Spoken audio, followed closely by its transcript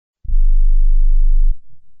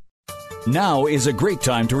Now is a great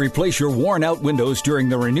time to replace your worn-out windows during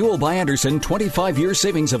the Renewal by Andersen 25-year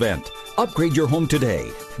savings event. Upgrade your home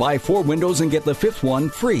today. Buy 4 windows and get the 5th one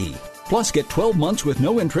free. Plus, get 12 months with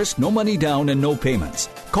no interest, no money down, and no payments.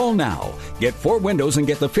 Call now. Get 4 windows and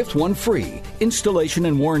get the 5th one free. Installation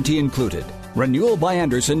and warranty included. Renewal by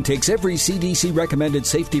Andersen takes every CDC-recommended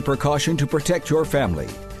safety precaution to protect your family.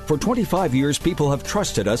 For 25 years, people have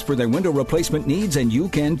trusted us for their window replacement needs, and you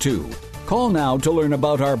can too. Call now to learn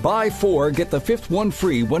about our buy 4, get the 5th one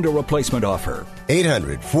free window replacement offer.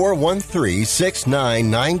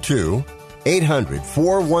 800-413-6992.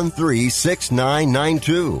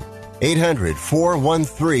 800-413-6992.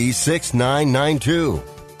 800-413-6992.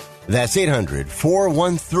 That's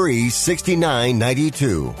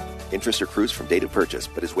 800-413-6992. Interest accrues from date of purchase,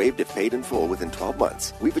 but is waived if paid in full within 12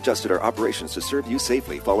 months. We've adjusted our operations to serve you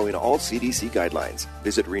safely following all CDC guidelines.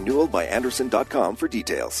 Visit renewalbyandersen.com for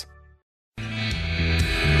details.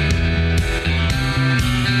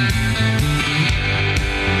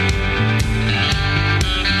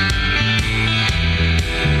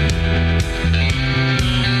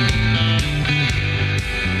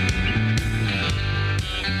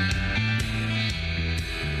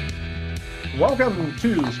 Welcome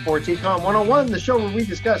to Sports Econ 101, the show where we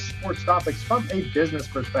discuss sports topics from a business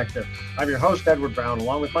perspective. I'm your host, Edward Brown,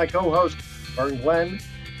 along with my co-host, Vern Glenn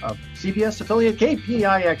of CBS affiliate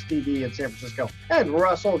KPIX-TV in San Francisco, and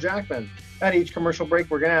Russell Jackman. At each commercial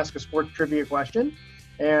break, we're going to ask a sports trivia question.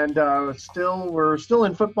 And we're still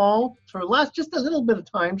in football for just a little bit of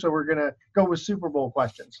time, so we're going to go with Super Bowl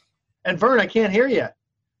questions. And Vern, I can't hear you.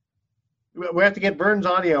 We have to get Vern's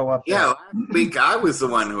audio up there. Yeah, last week I was the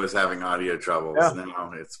one who was having audio troubles. Yeah.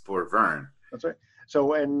 Now it's poor Vern. That's right.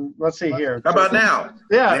 So, and let's see here. How about now?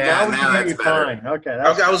 Yeah, now we can hear that's you better. fine. Okay.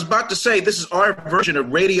 I was about to say, this is our version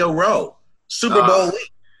of Radio Row, Super Bowl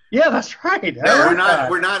week. Yeah, that's right. No,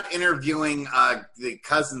 we're not interviewing the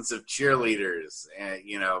cousins of cheerleaders,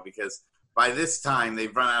 because by this time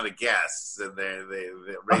they've run out of guests, and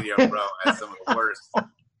the Radio Row has some of the worst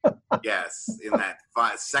guests in that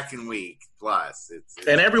second week plus.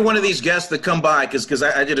 And every one of these guests that come by, because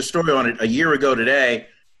I did a story on it a year ago today,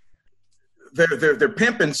 they're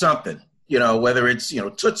pimping something, whether it's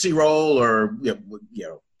Tootsie Roll or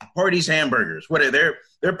Hardee's hamburgers, whatever.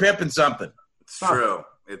 They're pimping something. It's true.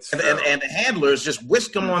 It's true. And the handlers just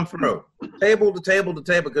whisk them on through table to table to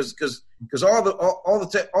table because all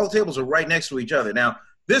the tables are right next to each other. Now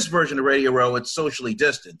this version of Radio Row, it's socially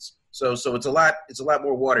distanced, so it's a lot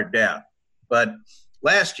more watered down. But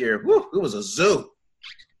last year, it was a zoo.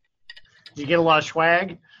 Did you get a lot of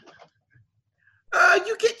swag?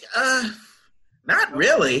 You get not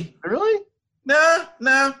really. Really? No,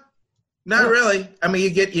 not really. I mean,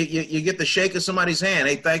 you get the shake of somebody's hand.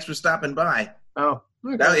 Hey, thanks for stopping by. Oh,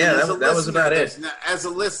 okay. That was about it. As a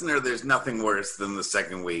listener, there's nothing worse than the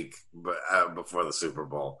second week before the Super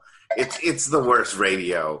Bowl. It's the worst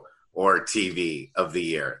radio or TV of the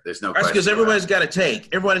year. There's no question. That's because everybody's got a take.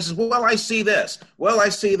 Everybody says, well, I see this. Well, I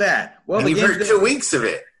see that. Well, and you've heard 2 weeks of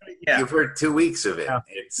it. Yeah. You've heard 2 weeks of it. Yeah.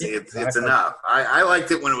 It's enough. I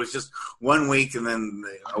liked it when it was just 1 week and then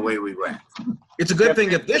away we went. It's a good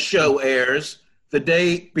thing if this show airs the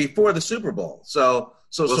day before the Super Bowl. So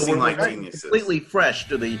we're like geniuses. Completely fresh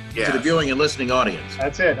to the viewing and listening audience.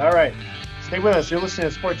 That's it. All right. Stay with us. You're listening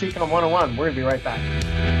to Sports Econ 101. We're going to be right back.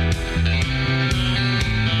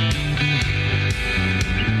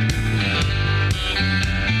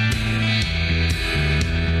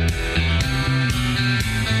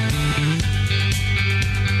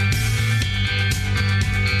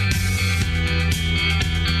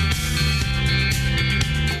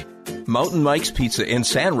 Mountain Mike's Pizza in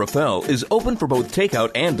San Rafael is open for both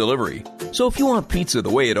takeout and delivery. So if you want pizza the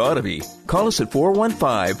way it ought to be, call us at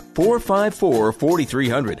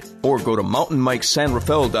 415-454-4300 or go to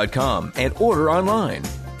mountainmikesanrafael.com and order online.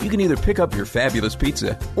 You can either pick up your fabulous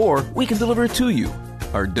pizza or we can deliver it to you.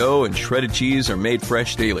 Our dough and shredded cheese are made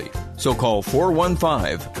fresh daily. So call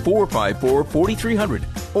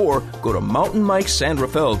 415-454-4300 or go to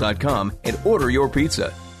mountainmikesanrafael.com and order your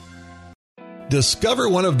pizza. Discover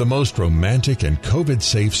one of the most romantic and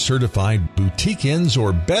COVID-safe certified boutique inns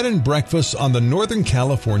or bed and breakfasts on the Northern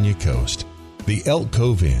California coast. The Elk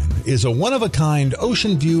Cove Inn is a one-of-a-kind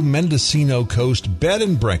ocean view Mendocino coast bed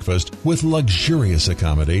and breakfast with luxurious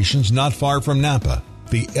accommodations not far from Napa.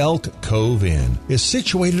 The Elk Cove Inn is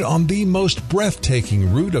situated on the most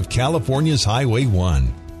breathtaking route of California's Highway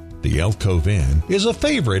 1. The Elk Cove Inn is a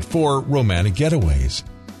favorite for romantic getaways.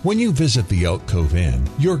 When you visit the Elk Cove Inn,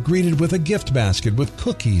 you're greeted with a gift basket with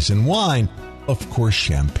cookies and wine. Of course,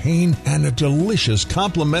 champagne and a delicious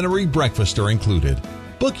complimentary breakfast are included.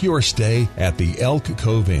 Book your stay at the Elk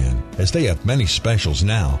Cove Inn, as they have many specials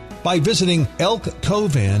now, by visiting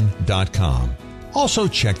elkcoveinn.com. Also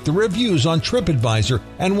check the reviews on TripAdvisor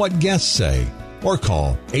and what guests say, or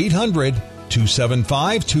call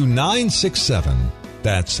 800-275-2967.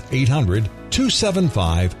 That's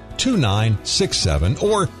 800-275-2967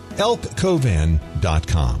 or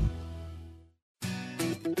elkcoveinn.com.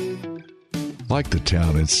 Like the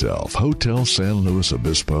town itself, Hotel San Luis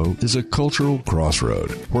Obispo is a cultural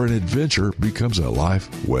crossroad where an adventure becomes a life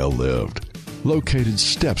well lived. Located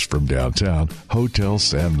steps from downtown, Hotel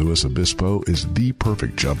San Luis Obispo is the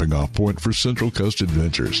perfect jumping-off point for Central Coast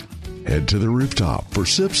adventures. Head to the rooftop for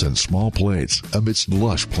sips and small plates amidst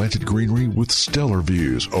lush planted greenery with stellar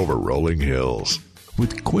views over rolling hills.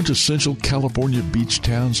 With quintessential California beach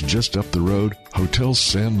towns just up the road, Hotel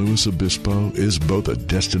San Luis Obispo is both a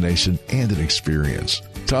destination and an experience.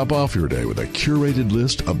 Top off your day with a curated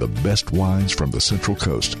list of the best wines from the Central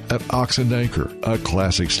Coast at Ox and Anchor, a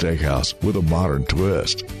classic steakhouse with a modern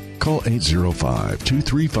twist. Call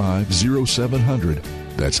 805-235-0700.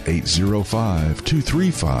 That's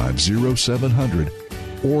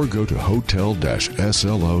 805-235-0700. Or go to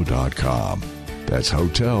hotel-slo.com. That's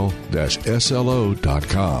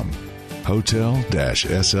hotel-slo.com.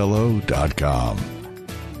 Hotel-slo.com.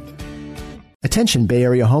 Attention Bay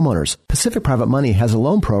Area homeowners. Pacific Private Money has a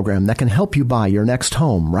loan program that can help you buy your next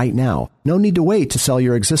home right now. No need to wait to sell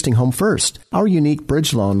your existing home first. Our unique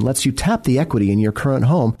bridge loan lets you tap the equity in your current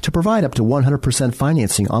home to provide up to 100%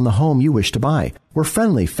 financing on the home you wish to buy. We're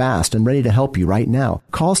friendly, fast, and ready to help you right now.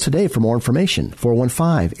 Call us today for more information,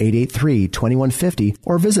 415-883-2150,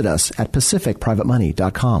 or visit us at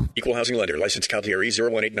pacificprivatemoney.com. Equal housing lender, licensed CalDRE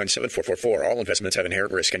 018974444. All investments have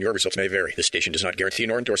inherent risk and your results may vary. This station does not guarantee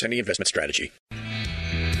nor endorse any investment strategy.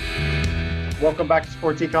 Welcome back to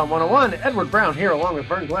Sports Econ 101. Edward Brown here, along with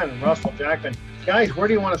Vern Glenn and Russell Jackman. Guys, where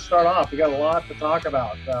do you want to start off? We got a lot to talk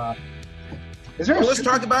about. Let's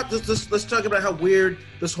talk about this. Let's talk about how weird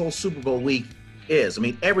this whole Super Bowl week is. I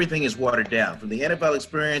mean, everything is watered down. From the NFL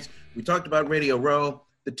experience, we talked about Radio Row.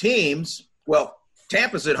 The teams, well,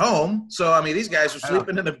 Tampa's at home, so I mean, these guys are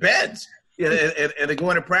sleeping in their beds, and they're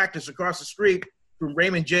going to practice across the street from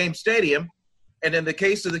Raymond James Stadium. And in the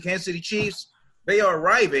case of the Kansas City Chiefs, they are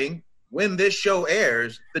arriving when this show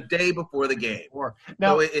airs the day before the game.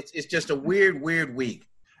 Now, so it's just a weird week.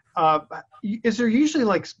 Is there usually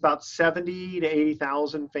like about 70 to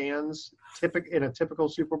 80,000 fans in a typical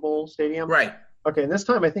Super Bowl stadium? Right. Okay, and this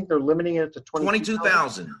time I think they're limiting it to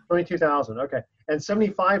 22,000. 22,000, okay. And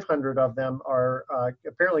 7,500 of them are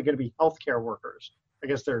apparently going to be healthcare workers. I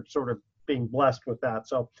guess they're sort of being blessed with that.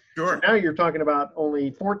 So now you're talking about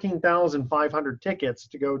only 14,500 tickets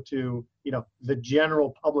to go to, the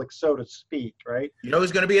general public, so to speak, right? You know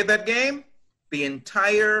who's going to be at that game? The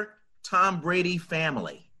entire Tom Brady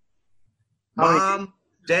family. Mom,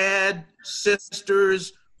 dad,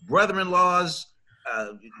 sisters, brother-in-laws,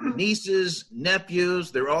 nieces,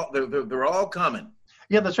 nephews, they're all coming.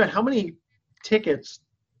 Yeah, that's right. How many tickets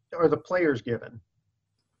are the players given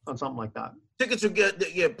on something like that? Tickets are good.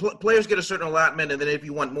 Yeah, players get a certain allotment, and then if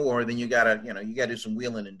you want more, then you gotta do some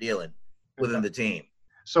wheeling and dealing within the team.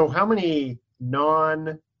 So how many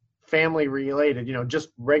non-family related, just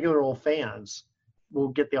regular old fans will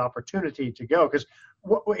get the opportunity to go? Because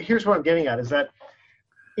here's what I'm getting at is that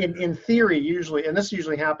in theory, usually, and this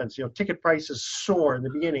usually happens, ticket prices soar in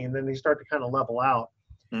the beginning and then they start to kind of level out.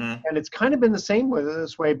 Mm-hmm. And it's kind of been the same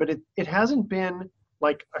this way, but it hasn't been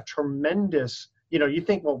like a tremendous, you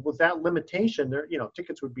think, well, with that limitation there,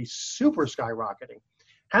 tickets would be super skyrocketing.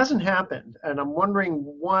 Hasn't happened. And I'm wondering,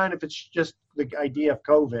 one, if it's just the idea of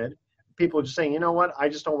COVID, people are just saying, you know what, I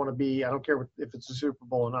just don't want to be, I don't care if it's a Super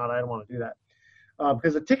Bowl or not, I don't want to do that.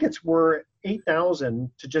 Because the tickets were $8,000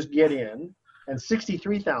 to just get in and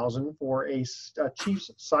 $63,000 for a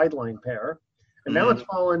Chiefs sideline pair. And now it's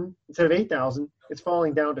fallen, instead of $8,000, it's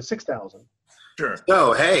falling down to $6,000. Sure.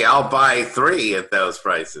 So, hey, I'll buy 3 at those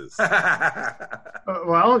prices.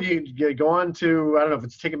 Well, you go on to, I don't know if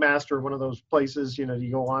it's Ticketmaster or one of those places, you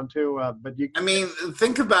go on to, but you. I mean,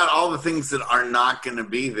 think about all the things that are not going to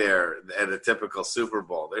be there at a typical Super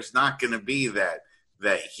Bowl. There's not going to be that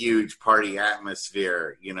huge party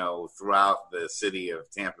atmosphere, throughout the city of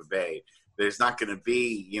Tampa Bay. There's not going to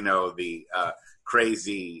be, the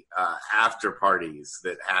crazy after parties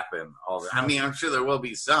that happen. I mean, I'm sure there will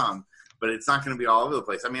be some, but it's not going to be all over the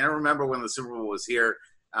place. I mean, I remember when the Super Bowl was here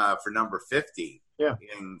for number 50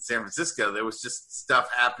 in San Francisco, there was just stuff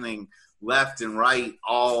happening left and right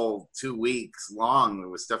all 2 weeks long. There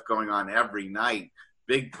was stuff going on every night,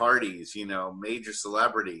 big parties, major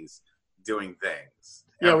celebrities doing things.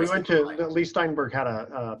 Yeah, we went to Lee Steinberg had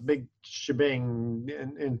a big shebang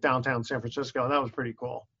in downtown San Francisco. That was pretty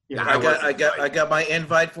cool. Yeah, I got my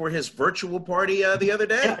invite for his virtual party the other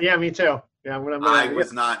day. Yeah, me too. Yeah, I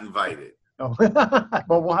was not invited. Oh,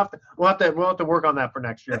 well, we'll have to work on that for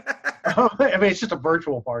next year. I mean, it's just a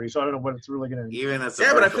virtual party, so I don't know what it's really going to be. Even as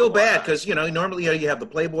but I feel bad because normally you have the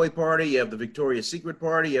Playboy party, you have the Victoria's Secret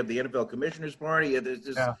party, you have the NFL Commissioners party.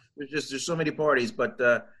 There's so many parties, but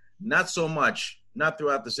not so much. Not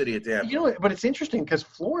throughout the city of Tampa. But it's interesting because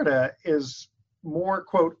Florida is more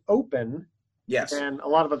quote open, than a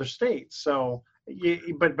lot of other states. So,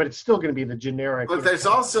 but it's still going to be the generic. But there's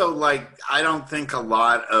also I don't think a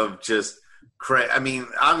lot of just. I mean,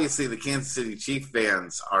 obviously the Kansas City Chief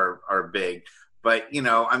fans are big, but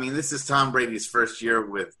this is Tom Brady's first year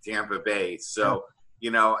with Tampa Bay, so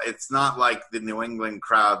it's not like the New England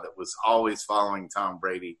crowd that was always following Tom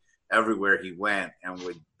Brady everywhere he went and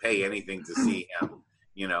would pay anything to see him.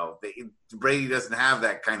 Brady doesn't have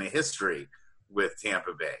that kind of history with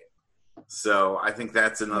Tampa Bay, so I think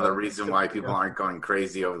that's another reason why people aren't going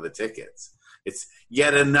crazy over the tickets. It's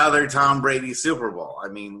yet another Tom Brady Super Bowl. I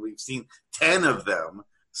mean, we've seen 10 of them,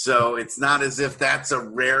 so it's not as if that's a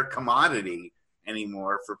rare commodity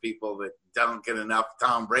anymore for people that don't get enough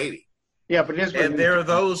Tom Brady. Yeah, but and there are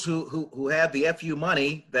those who have the FU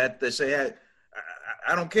money that they say,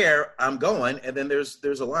 I don't care, I'm going. And then there's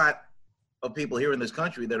a lot of people here in this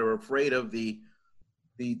country that are afraid of the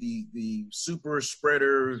super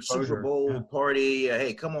spreader Super Bowl party.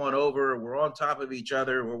 Hey, come on over. We're on top of each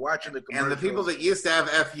other. We're watching the commercials. And the people that used to have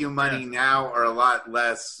FU money now are a lot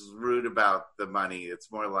less rude about the money.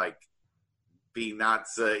 It's more like be not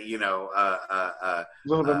so, a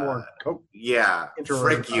little bit more.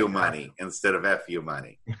 Frick you money instead of FU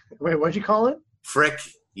money. Wait, what'd you call it? Frick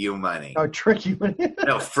you money. Oh, trick you money.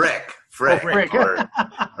 No, frick. Frick.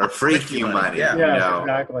 Or freak you money. Yeah,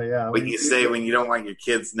 exactly. Yeah. What you say when you don't want your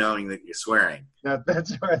kids knowing that you're swearing.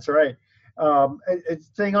 That's right.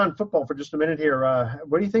 Staying on football for just a minute here.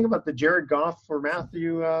 What do you think about the Jared Goff for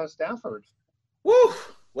Matthew Stafford? Woo!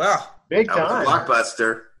 Wow. Big that time. Was a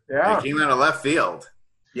blockbuster. Yeah. It came out of left field.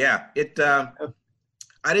 Yeah.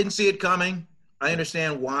 I didn't see it coming. I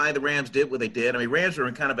understand why the Rams did what they did. I mean, Rams are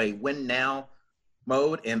in kind of a win now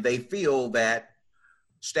mode, and they feel that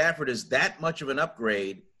Stafford is that much of an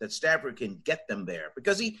upgrade that Stafford can get them there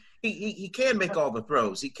because he can make all the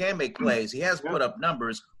throws. He can make plays. He has put up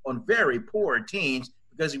numbers on very poor teams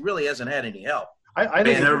because he really hasn't had any help. I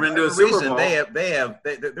think never been to a Super Bowl.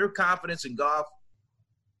 Their confidence in Goff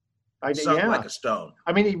sunk like a stone.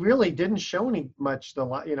 I mean, he really didn't show much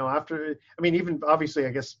after. I mean, even obviously,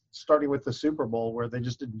 I guess starting with the Super Bowl where they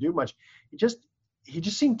just didn't do much. He just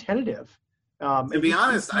seemed tentative. To be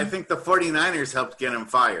honest, I think the 49ers helped get him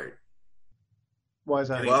fired. Why is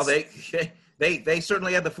that? Well, they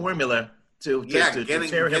certainly had the formula to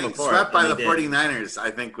tear him apart. Swept by the 49ers,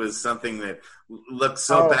 I think, was something that looked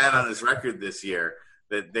so bad on his record this year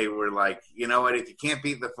that they were like, you know what, if you can't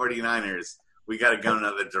beat the 49ers, we got to go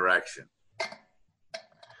another direction.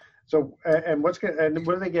 So, and what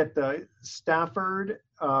do they get? Stafford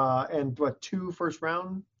and what, 2 first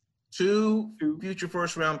round? Two future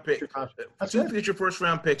first round picks, future first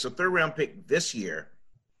round picks, a third round pick this year,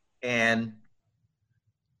 and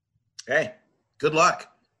hey, good luck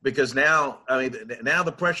because now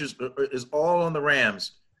the pressure is all on the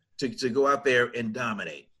Rams to go out there and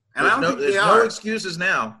dominate. And there's no excuses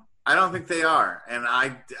now. I don't think they are, and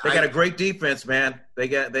they got a great defense, man.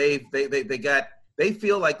 They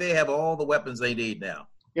feel like they have all the weapons they need now.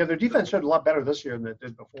 Yeah, their defense showed a lot better this year than it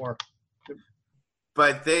did before.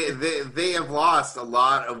 But they have lost a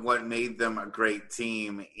lot of what made them a great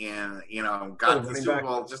team and, got to the Super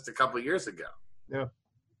Bowl just a couple of years ago. Yeah.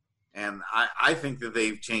 And I think that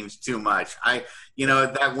they've changed too much.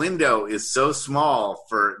 That window is so small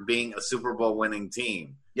for being a Super Bowl winning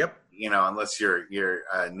team. Yep. Unless you're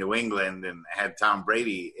New England and had Tom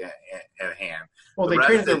Brady at hand. Well, they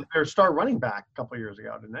traded their star running back a couple of years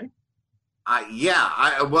ago, didn't they?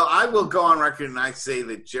 I will go on record and I say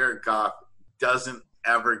that Jared Goff doesn't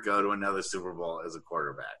ever go to another Super Bowl as a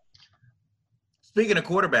quarterback. Speaking of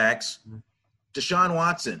quarterbacks, Deshaun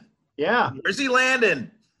Watson. Yeah. Where's he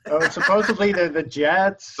landing? Supposedly the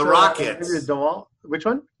Jets. The Rockets. Which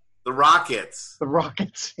one? The Rockets. The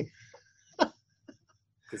Rockets.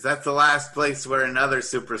 Because that's the last place where another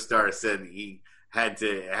superstar said he had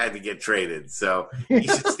to get traded. So he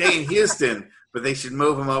should stay in Houston, but they should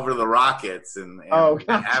move him over to the Rockets and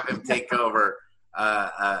have him take over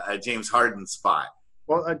a James Harden spot.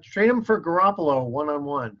 Well, trade him for Garoppolo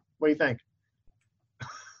 1-on-1. What do you think?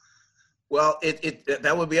 Well,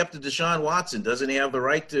 that would be up to Deshaun Watson. Doesn't he have the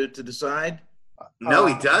right to decide? No,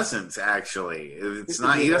 he doesn't. Actually, it's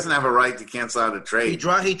not. He doesn't have a right to cancel out a trade.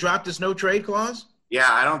 He dropped his no trade clause. Yeah,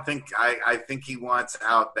 I don't think. I think he wants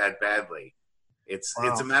out that badly. It's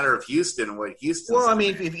a matter of Houston. What Houston? Well, I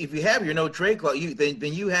mean, if you have your no trade clause,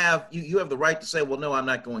 then you have the right to say, well, no, I'm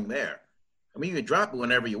not going there. I mean, you can drop it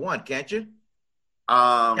whenever you want, can't you?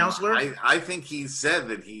 Counselor? I think he said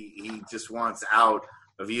that he just wants out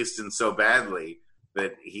of Houston so badly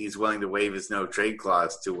that he's willing to waive his no trade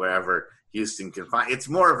clause to wherever Houston can find. It's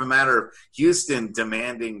more of a matter of Houston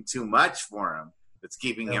demanding too much for him that's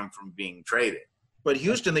keeping him from being traded. But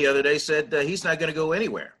Houston the other day said he's not going to go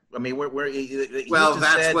anywhere. I mean,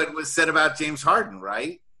 that's what was said about James Harden,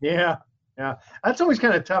 right? Yeah. That's always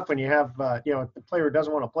kind of tough when you have the player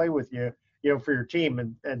doesn't want to play with you, for your team,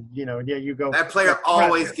 and you go. That player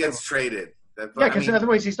always gets traded. Because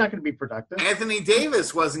otherwise he's not going to be productive. Anthony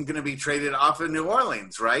Davis wasn't going to be traded off of New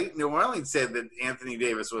Orleans, right? New Orleans said that Anthony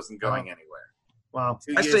Davis wasn't going anywhere. Wow.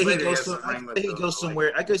 I say he goes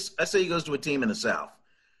somewhere. I say he goes to a team in the South.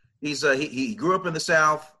 He grew up in the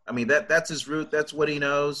South. I mean, that's his route. That's what he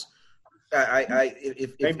knows.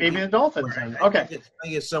 Maybe the Dolphins. Okay. I think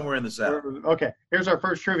it's somewhere in the South. Okay. Here's our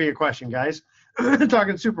first trivia question, guys.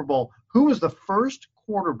 Talking Super Bowl. Who was the first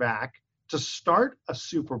quarterback to start a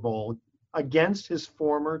Super Bowl against his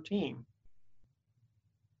former team?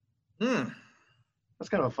 That's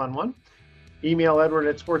kind of a fun one. Email Edward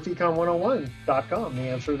at sportsecon101.com the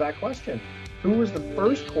answer to that question. Who was the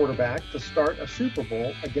first quarterback to start a Super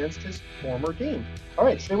Bowl against his former team? All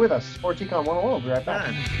right, stay with us. Sports Econ 101. We'll be right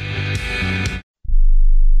back.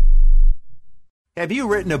 Have you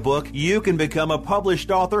written a book? You can become a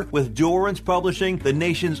published author with Dorrance Publishing, the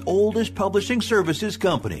nation's oldest publishing services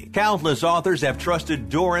company. Countless authors have trusted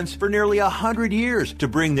Dorrance for nearly 100 years to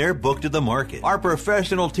bring their book to the market. Our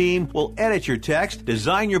professional team will edit your text,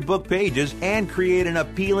 design your book pages, and create an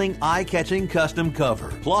appealing, eye-catching custom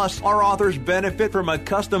cover. Plus, our authors benefit from a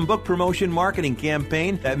custom book promotion marketing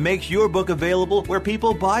campaign that makes your book available where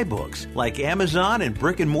people buy books, like Amazon and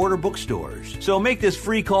brick-and-mortar bookstores. So make this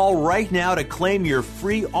free call right now to claim your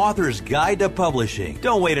free author's guide to publishing.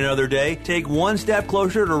 Don't wait another day. Take one step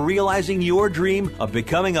closer to realizing your dream of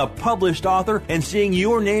becoming a published author and seeing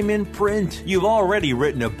your name in print. You've already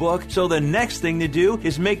written a book, so the next thing to do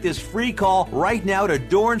is make this free call right now to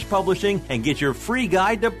Dorrance Publishing and get your free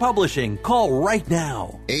guide to publishing. Call right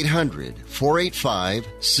now.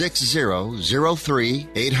 800-485-6003.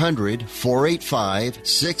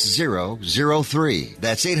 800-485-6003.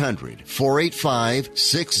 That's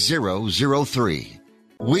 800-485-6003.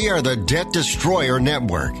 We are the Debt Destroyer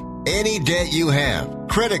Network. Any debt you have,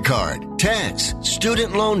 credit card, tax,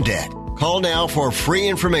 student loan debt, call now for free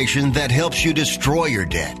information that helps you destroy your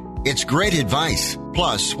debt. It's great advice.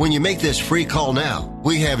 Plus, when you make this free call now,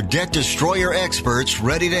 we have Debt Destroyer experts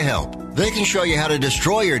ready to help. They can show you how to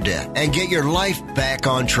destroy your debt and get your life back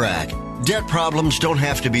on track. Debt problems don't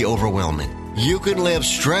have to be overwhelming. You can live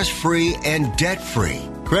stress-free and debt-free.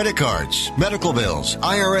 Credit cards, medical bills,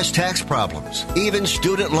 IRS tax problems, even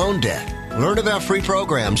student loan debt. Learn about free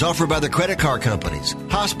programs offered by the credit card companies,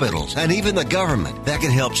 hospitals, and even the government that can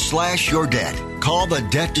help slash your debt. Call the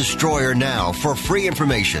Debt Destroyer now for free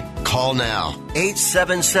information. Call now.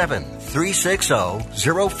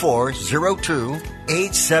 877-360-0402.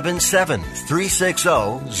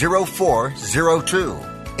 877-360-0402.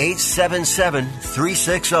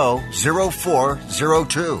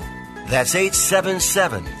 877-360-0402. That's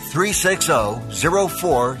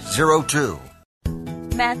 877-360-0402.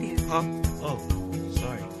 Matthew. Huh? Oh,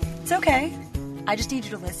 sorry. It's okay. I just need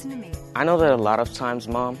you to listen to me. I know that a lot of times,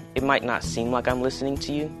 Mom, it might not seem like I'm listening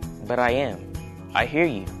to you, but I am. I hear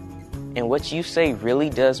you. And what you say really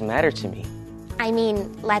does matter to me. I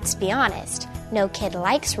mean, let's be honest. No kid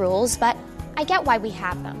likes rules, but I get why we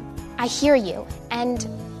have them. I hear you, and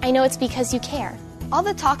I know it's because you care. All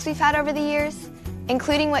the talks we've had over the years,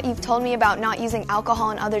 including what you've told me about not using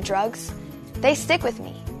alcohol and other drugs, they stick with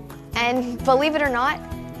me. And believe it or not,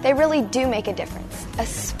 they really do make a difference,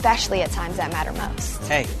 especially at times that matter most.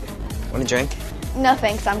 Hey, want a drink? No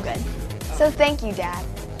thanks, I'm good. So thank you, Dad,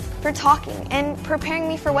 for talking and preparing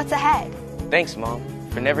me for what's ahead. Thanks, Mom,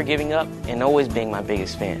 for never giving up and always being my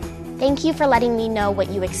biggest fan. Thank you for letting me know what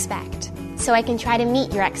you expect, so I can try to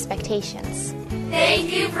meet your expectations.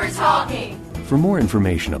 Thank you for talking. For more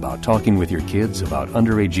information about talking with your kids about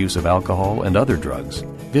underage use of alcohol and other drugs,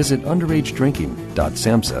 visit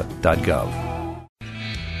underagedrinking.samhsa.gov.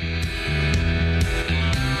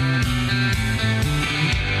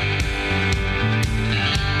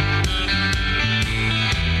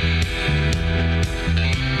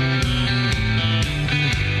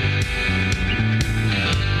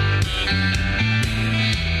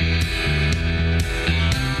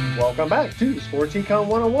 back to Sports Econ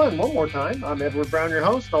 101. One more time, I'm Edward Brown, your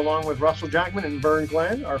host, along with Russell Jackman and Vern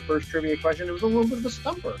Glenn. Our first trivia question, it was a little bit of a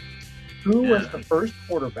stumper. Who was the first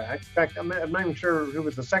quarterback? In fact, I'm not even sure who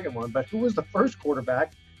was the second one, but who was the first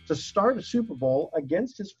quarterback to start a Super Bowl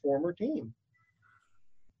against his former team?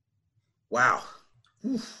 Wow.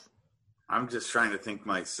 I'm just trying to think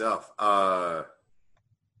myself. 5.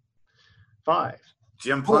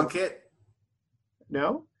 Jim Plunkett?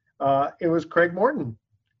 No. It was Craig Morton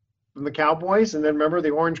from the Cowboys, and then remember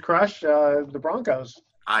the Orange Crush, the Broncos.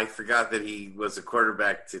 I forgot that he was a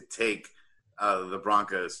quarterback to take the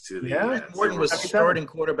Broncos to the Morton was starting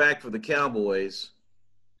quarterback for the Cowboys.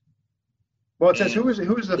 Well, it says who was the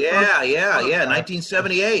first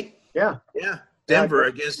 1978. Yeah. Denver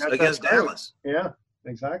against Dallas. Yeah,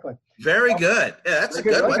 exactly. Very good. Yeah, that's a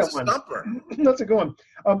good one. That's a stumper. That's a good one.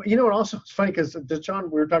 You know, it also it's funny because we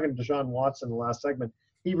were talking to Deshaun Watson in the last segment.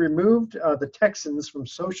 He removed the Texans from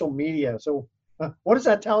social media. So what does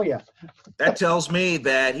that tell you? That tells me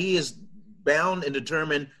that he is bound and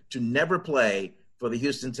determined to never play for the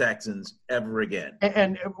Houston Texans ever again.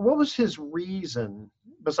 And what was his reason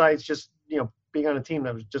besides just, being on a team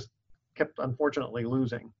that was just kept unfortunately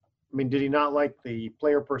losing? I mean, did he not like the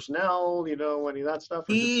player personnel, any of that stuff?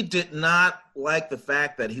 He did not like the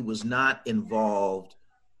fact that he was not involved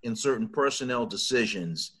in certain personnel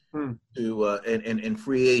decisions to and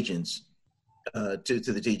free agents to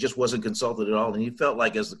the team. He just wasn't consulted at all. And he felt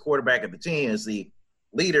like as the quarterback of the team, as the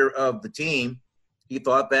leader of the team, he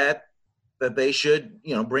thought that they should,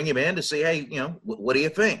 bring him in to say, hey, what do you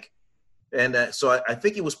think? And so I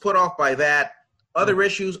think he was put off by that. Other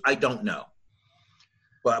issues, I don't know.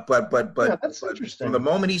 But that's interesting. From the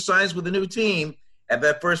moment he signs with the new team at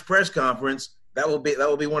that first press conference, that will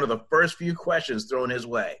be one of the first few questions thrown his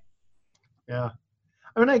way. Yeah.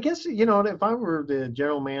 I mean, I guess, if I were the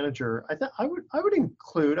general manager, I would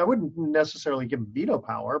include, I wouldn't necessarily give him veto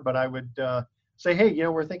power, but I would say, hey,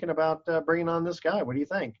 we're thinking about bringing on this guy. What do you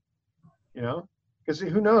think? Because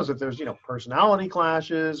who knows if there's, personality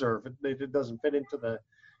clashes or if it doesn't fit into the,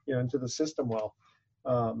 into the system well.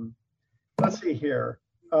 Let's see here.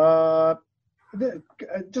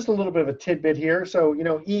 Just a little bit of a tidbit here. So,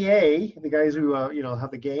 EA, the guys who,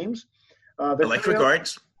 have the games. Electric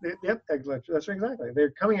Arts. Yep, that's exactly. They're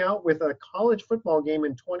coming out with a college football game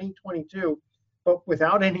in 2022, but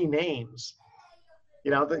without any names.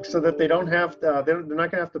 So that they don't have to, they're not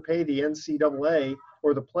going to have to pay the NCAA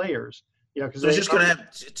or the players. Because they're just going to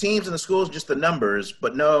have teams in the schools, just the numbers,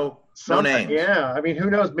 but no names. Yeah, I mean, who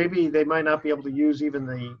knows? Maybe they might not be able to use even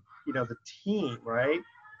the the team, right?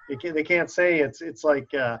 They can't say it's like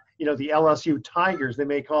the LSU Tigers. They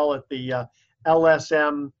may call it the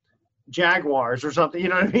LSM Jaguars or something. You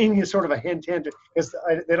know what I mean? It's sort of a hint because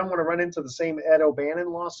they don't want to run into the same Ed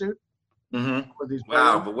O'Bannon lawsuit. Mm-hmm.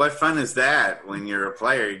 Wow, but what fun is that when you're a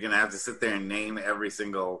player? You're going to have to sit there and name every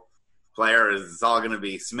single player. It's all going to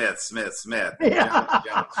be Smith.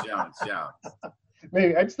 Yeah. Jones.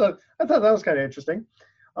 Maybe I thought that was kind of interesting.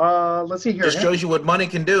 Let's see here. Just shows you what money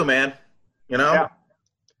can do, man. Yeah.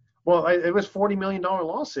 Well, it was $40 million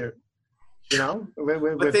lawsuit.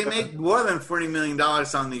 But they make more than $40 million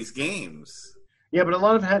on these games. Yeah, but a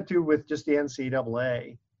lot of it had to do with just the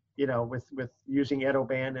NCAA. With using Ed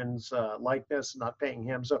O'Bannon's likeness, not paying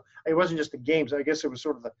him. So it wasn't just the games. I guess it was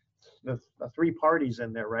sort of the three parties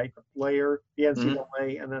in there, right? The player, the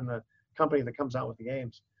NCAA, and then the company that comes out with the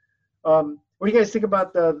games. What do you guys think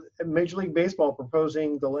about the Major League Baseball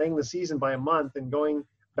proposing delaying the season by a month and going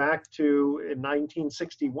back to in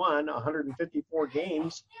 1961, 154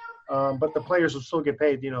 games, but the players will still get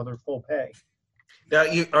paid, their full pay? Now,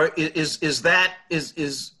 is that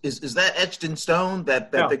etched in stone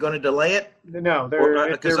that they're going to delay it? No,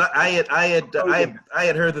 because I had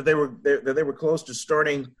heard that they were close to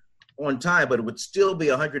starting on time, but it would still be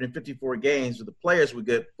 154 games, so the players would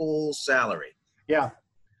get full salary. Yeah,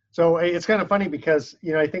 so it's kind of funny because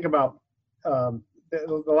I think about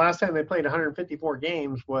the last time they played 154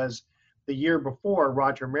 games was the year before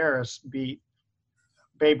Roger Maris beat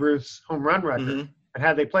Babe Ruth's home run record. Mm-hmm. And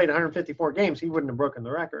had they played 154 games, he wouldn't have broken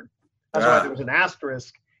the record. That's why there was an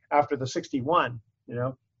asterisk after the 61.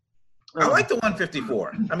 I like the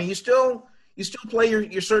 154. I mean, you still play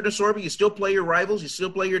your certain assortment. You still play your rivals. You still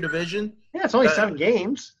play your division. Yeah, it's only 7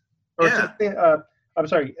 games. I'm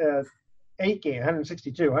sorry, 8 games.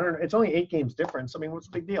 162. It's only 8 games difference. I mean, what's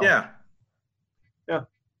the big deal? Yeah. So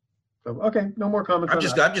okay, no more comments. I'm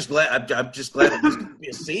just glad that this could be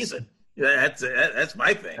a season. That's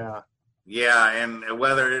my thing. Yeah, and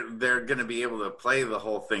whether they're going to be able to play the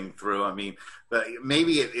whole thing through. I mean, but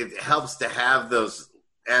maybe it helps to have those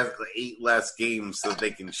 8 less games so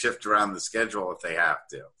they can shift around the schedule if they have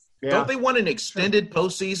to. Don't they want an extended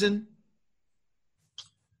postseason?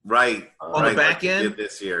 Right. On the back end? Did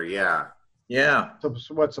this year, yeah. Yeah. So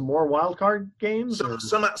what, some more wild card games? So,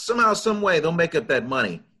 somehow, some way, they'll make up that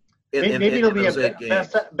money. Maybe it'll be a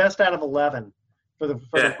best out of 11 for the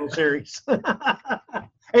World Series.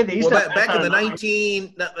 Hey, they used to back in the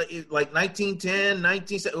 1910,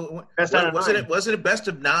 19 wasn't it best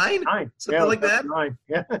of 9? Something like that. 9.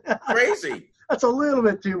 Yeah. Crazy. That's a little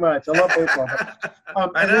bit too much. I love baseball.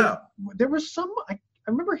 I know. There was some. I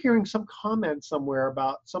remember hearing some comment somewhere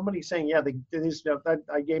about somebody saying, "Yeah,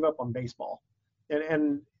 I gave up on baseball,"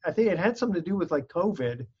 and I think it had something to do with like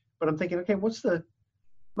COVID. But I'm thinking, okay, I'm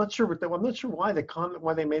not sure why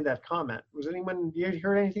they made that comment. Was anyone? You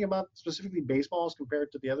heard anything about specifically baseball as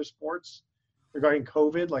compared to the other sports regarding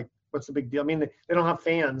COVID? Like, what's the big deal? I mean, they don't have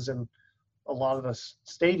fans in a lot of the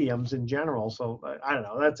stadiums in general, so I don't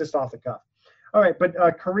know. That's just off the cuff. All right, but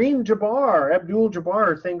Kareem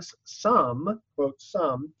Abdul-Jabbar thinks some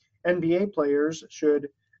NBA players should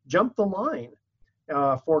jump the line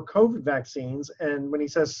for COVID vaccines. And when he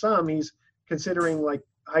says some, he's considering like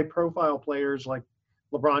high-profile players like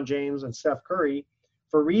LeBron James and Steph Curry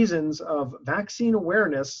for reasons of vaccine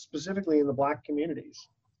awareness, specifically in the Black communities.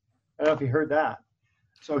 I don't know if you heard that.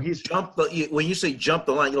 So he's when you say jump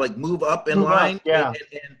the line, you like move up in line,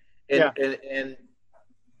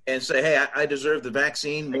 and say, hey, I deserve the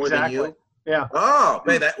vaccine more than you. Yeah. Oh,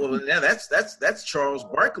 man, that's Charles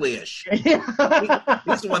Barkley-ish. He's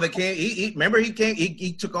the one that came.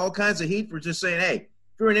 He took all kinds of heat for just saying, hey, if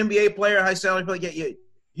you're an NBA player, high salary player,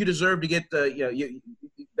 you deserve to get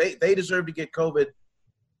they deserve to get COVID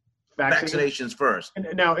vaccinations first. And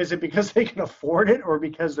now, is it because they can afford it, or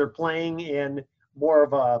because they're playing in more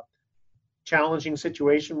of a challenging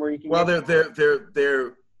situation where you can? Well,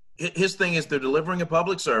 they're. His thing is they're delivering a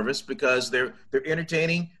public service because they're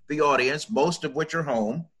entertaining the audience, most of which are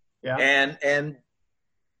home. Yeah. And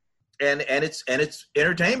it's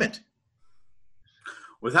entertainment.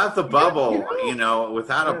 Without the bubble,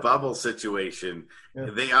 without a bubble situation,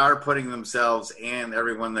 they are putting themselves and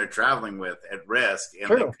everyone they're traveling with at risk,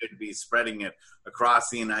 and they could be spreading it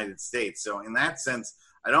across the United States. So in that sense,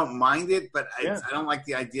 I don't mind it, but I don't like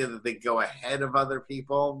the idea that they go ahead of other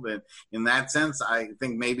people. But in that sense, I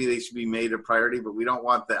think maybe they should be made a priority, but we don't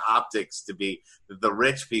want the optics to be that the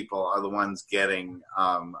rich people are the ones getting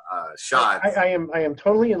shots. I am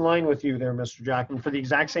totally in line with you there, Mr. Jackman, for the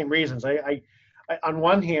exact same reasons. I on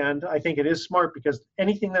one hand, I think it is smart because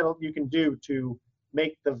anything that you can do to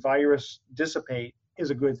make the virus dissipate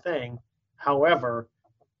is a good thing. However,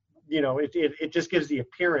 it just gives the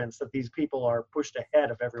appearance that these people are pushed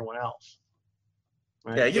ahead of everyone else.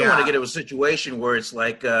 Right? Yeah, you don't want to get into a situation where it's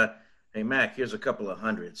like, hey, Mac, here's a couple of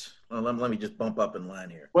hundreds. Well, let me just bump up in line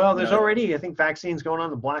here. Well, there's already, I think, vaccines going on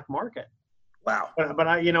in the black market. Wow. But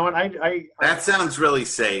that sounds really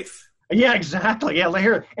safe. Yeah, exactly. Yeah,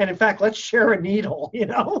 here, and in fact, let's share a needle.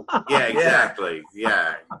 Yeah, exactly.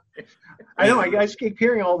 Yeah. I know. I keep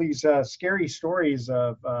hearing all these scary stories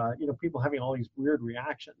of people having all these weird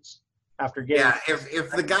reactions after getting. Yeah,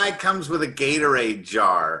 if the guy comes with a Gatorade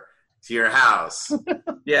jar to your house, and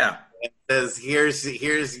says,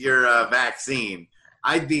 "Here's your vaccine,"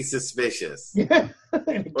 I'd be suspicious. Yeah.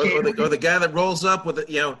 or the guy that rolls up with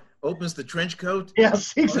opens the trench coat.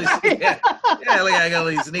 Yes, exactly. Look, I got all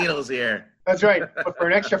these needles here. That's right. But for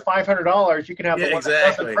an extra $500, you can have the one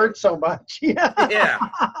that doesn't hurt so much. Yeah.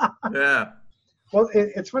 Well,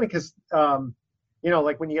 it's funny because,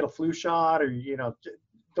 like when you get a flu shot or,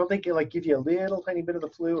 don't they give you a little tiny bit of the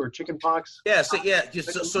flu or chicken pox? Yeah.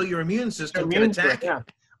 So your immune system can attack it. Yeah.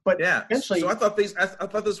 But essentially, so I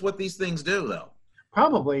thought that's what these things do, though.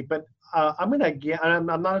 Probably, but I'm going to guess. I'm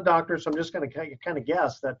not a doctor, so I'm just going to kind of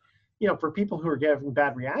guess that, for people who are getting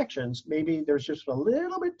bad reactions, maybe there's just a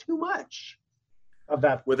little bit too much of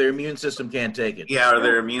that. Where their immune system can't take it. Yeah, or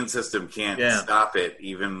their immune system can't stop it,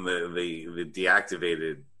 even the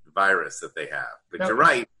deactivated virus that they have. But you're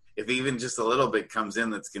right. If even just a little bit comes in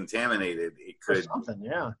that's contaminated, it could. Something,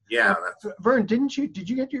 yeah. Yeah. Vern, did you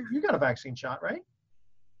get you got a vaccine shot, right?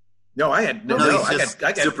 No, I had I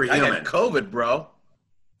got COVID, bro.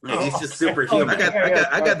 Yeah, he's just superhuman.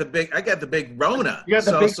 I got the big Rona. You got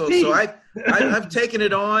the big T. So I've taken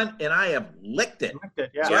it on and I have licked it.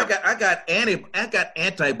 Yeah. So I got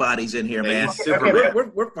antibodies in here, man.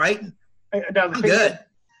 We're fighting. I'm good.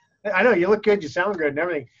 I know you look good, you sound good, and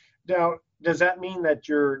everything. Now, does that mean that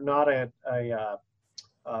you're not a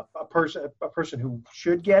person who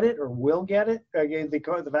should get it or will get it?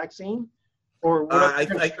 The vaccine, or I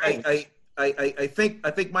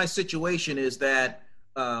think my situation is that.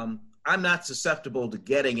 I'm not susceptible to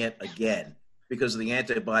getting it again because of the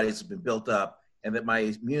antibodies have been built up, that my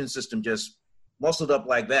immune system just muscled up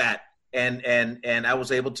like that, and I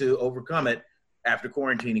was able to overcome it after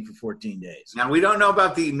quarantining for 14 days. Now, we don't know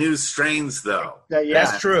about the new strains, though.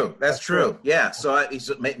 That's true. That's true. Yeah. So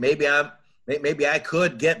maybe I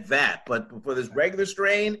could get that, but for this regular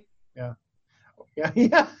strain. Yeah.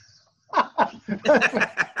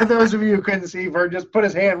 For those of you who couldn't see, Vern just put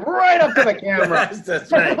his hand right up to the camera.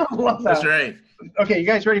 That's right. That's right. Okay, you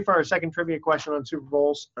guys ready for our second trivia question on Super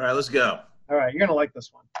Bowls? All right, let's go. All right, you're going to like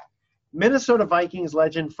this one. Minnesota Vikings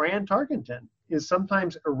legend Fran Tarkenton is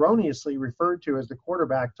sometimes erroneously referred to as the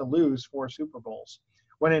quarterback to lose 4 Super Bowls,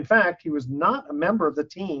 when in fact he was not a member of the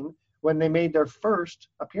team when they made their first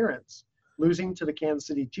appearance, losing to the Kansas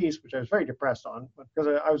City Chiefs, which I was very depressed on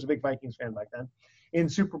because I was a big Vikings fan back then, in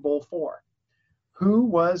Super Bowl 4. Who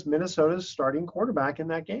was Minnesota's starting quarterback in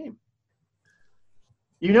that game?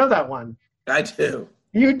 You know that one. I do.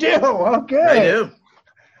 You do? Okay. I do.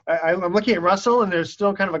 I'm looking at Russell, and there's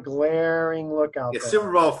still kind of a glaring look out there.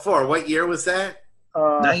 Super Bowl 4. What year was that?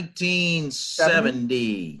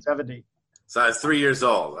 1970. 70. So I was 3 years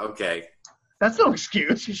old. Okay. That's no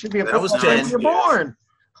excuse. You should be a That was football player 10. when you're born.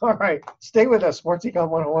 All right. Stay with us. Sports Econ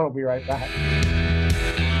 101 will be right back.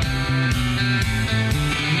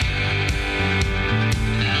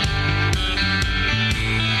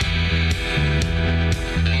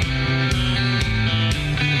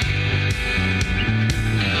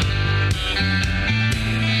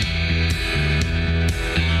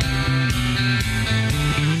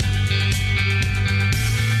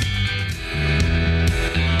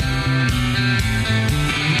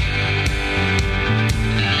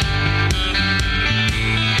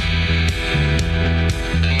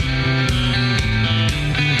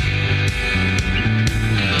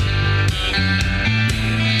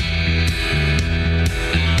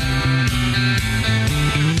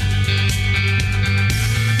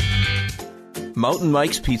 Mountain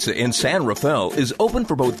Mike's Pizza in San Rafael is open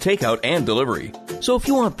for both takeout and delivery. So if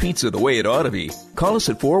you want pizza the way it ought to be, call us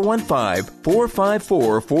at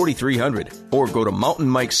 415-454-4300 or go to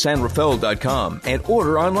mountainmikesanrafael.com and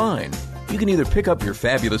order online. You can either pick up your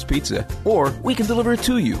fabulous pizza or we can deliver it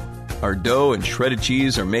to you. Our dough and shredded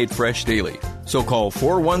cheese are made fresh daily. So call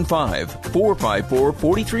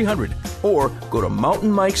 415-454-4300 or go to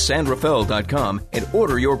mountainmikesanrafael.com and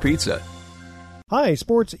order your pizza. Hi,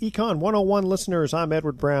 Sports Econ 101 listeners. I'm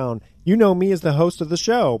Edward Brown. You know me as the host of the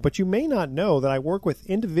show, but you may not know that I work with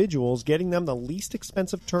individuals getting them the least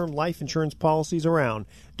expensive term life insurance policies around.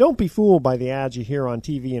 Don't be fooled by the ads you hear on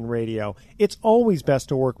TV and radio. It's always best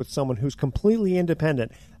to work with someone who's completely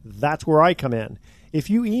independent. That's where I come in. If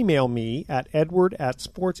you email me at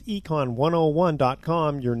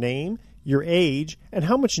edward@sportsecon101.com your name, your age, and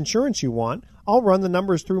how much insurance you want, I'll run the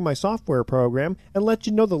numbers through my software program and let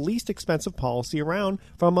you know the least expensive policy around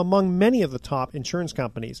from among many of the top insurance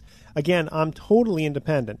companies. Again, I'm totally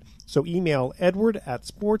independent, so email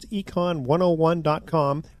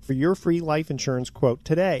edward@sportsecon101.com for your free life insurance quote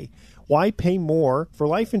today. Why pay more for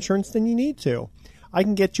life insurance than you need to? I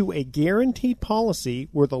can get you a guaranteed policy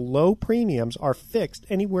where the low premiums are fixed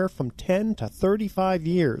anywhere from 10 to 35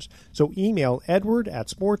 years. So email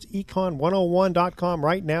edward@sportsecon101.com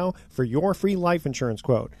right now for your free life insurance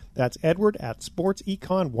quote. That's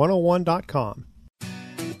edward@sportsecon101.com.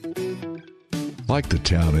 Like the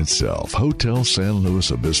town itself, Hotel San Luis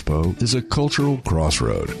Obispo is a cultural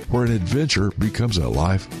crossroad where an adventure becomes a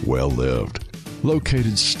life well lived.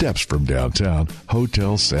 Located steps from downtown,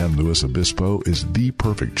 Hotel San Luis Obispo is the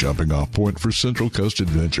perfect jumping-off point for Central Coast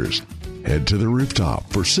adventures. Head to the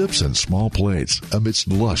rooftop for sips and small plates amidst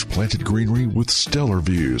lush planted greenery with stellar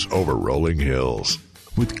views over rolling hills.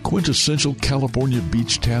 With quintessential California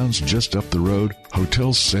beach towns just up the road,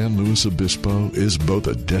 Hotel San Luis Obispo is both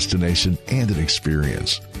a destination and an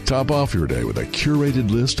experience. Top off your day with a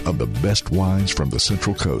curated list of the best wines from the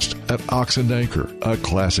Central Coast at Ox and Anchor, a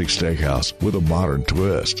classic steakhouse with a modern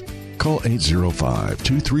twist. Call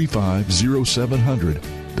 805-235-0700.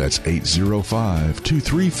 That's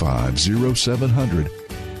 805-235-0700.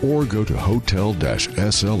 Or go to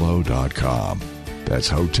hotel-slo.com. That's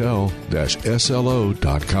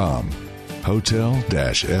hotel-slo.com.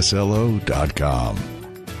 Hotel-slo.com.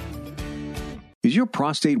 Is your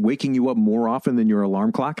prostate waking you up more often than your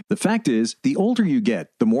alarm clock? The fact is, the older you get,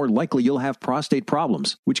 the more likely you'll have prostate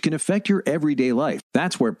problems, which can affect your everyday life.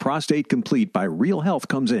 That's where Prostate Complete by Real Health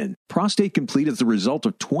comes in. Prostate Complete is the result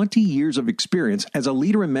of 20 years of experience as a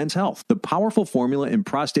leader in men's health. The powerful formula in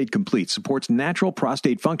Prostate Complete supports natural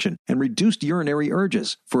prostate function and reduced urinary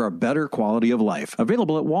urges for a better quality of life.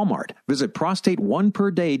 Available at Walmart. Visit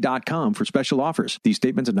prostateoneperday.com for special offers. These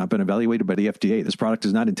statements have not been evaluated by the FDA. This product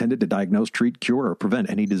is not intended to diagnose, treat, cure, or prevent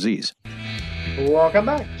any disease. Welcome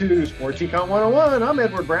back to Sports Econ 101. I'm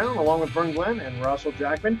Edward Brown, along with Vern Glenn and Russell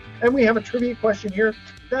Jackman. And we have a trivia question here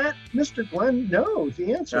that Mr. Glenn knows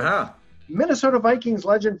the answer. Uh-huh. Minnesota Vikings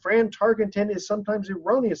legend Fran Tarkenton is sometimes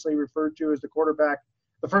erroneously referred to as the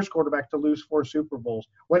first quarterback to lose 4 Super Bowls,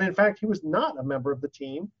 when in fact he was not a member of the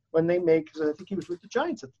team when they made, because I think he was with the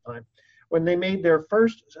Giants at the time, when they made their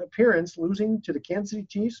first appearance, losing to the Kansas City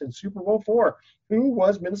Chiefs in Super Bowl IV. Who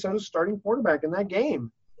was Minnesota's starting quarterback in that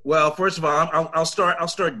game? Well, first of all, I'll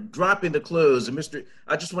start dropping the clues, and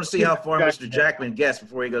I just want to see how far Mr. Jackman gets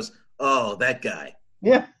before he goes, "Oh, that guy."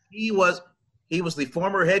 Yeah, he was the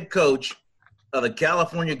former head coach of the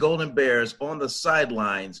California Golden Bears on the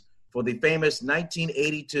sidelines for the famous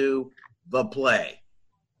 1982 The Play.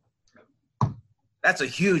 That's a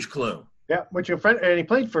huge clue. Yeah, which a friend, and he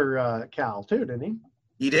played for Cal too, didn't he?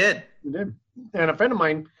 He did. He did. And a friend of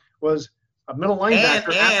mine was a middle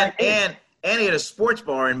linebacker. And he had a sports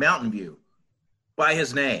bar in Mountain View by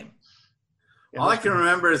his name. All I can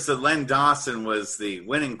remember is that Len Dawson was the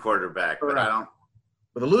winning quarterback, but I don't.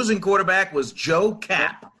 But the losing quarterback was Joe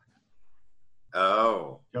Kapp.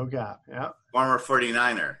 Oh. Joe Kapp, yeah. Former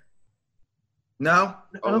 49er. No.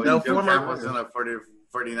 Joe Kapp wasn't a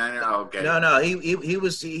 49er? Oh, okay. No. He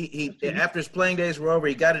was after his playing days were over,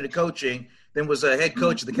 he got into coaching, then was a head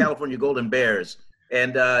coach of the California Golden Bears.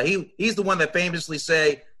 And he's the one that famously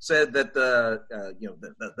said that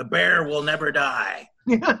the bear will never die.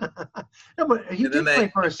 Yeah, no, but he did play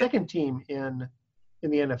for a second team in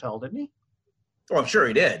the NFL, didn't he? Oh, I'm sure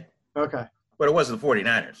he did. Okay, but it wasn't the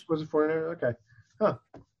 49ers. Was it 49ers? Okay, huh?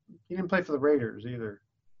 He didn't play for the Raiders either.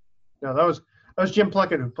 No, that was Jim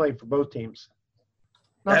Plunkett who played for both teams.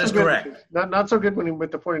 That is correct. Not so good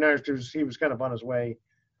with the 49ers because he was kind of on his way.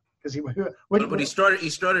 But he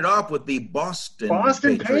started off with the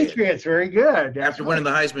Boston Patriots. Very good. After winning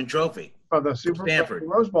the Heisman Trophy. From the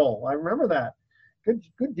Rose Bowl. I remember that.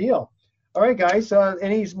 Good deal. All right, guys.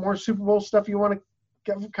 Any more Super Bowl stuff you want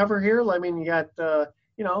to cover here? I mean, you got, what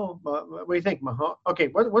do you think? Okay,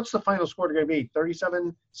 what's the final score going to be?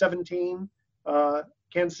 37-17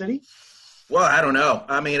 Kansas City? Well, I don't know.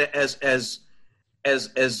 I mean, as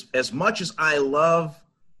much as I love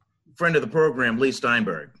friend of the program, Lee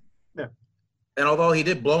Steinberg, and although he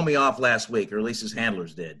did blow me off last week, or at least his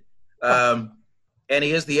handlers did, and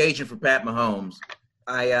he is the agent for Pat Mahomes,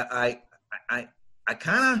 I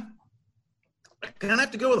kind of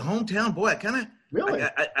have to go with hometown boy. I kind of really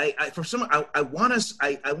I want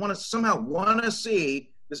to somehow want to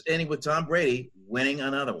see this ending with Tom Brady winning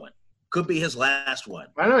another one. Could be his last one.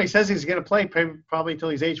 I know he says he's going to play probably until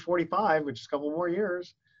he's age 45, which is a couple more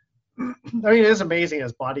years. I mean, it is amazing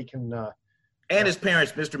his body can. And his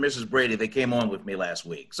parents, Mr. and Mrs. Brady, they came on with me last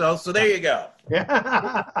week. So there you go.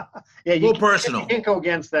 Yeah, a little personal. You can't go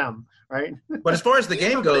against them, right? But as far as the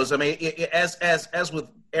game goes, I mean, as with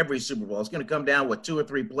every Super Bowl, it's going to come down with 2 or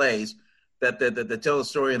 3 plays that tell the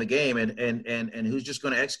story in the game, and who's just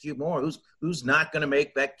going to execute more, who's not going to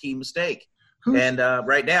make that key mistake. And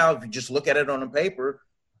right now, if you just look at it on paper,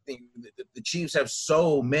 the Chiefs have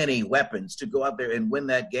so many weapons to go out there and win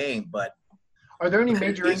that game, but are there any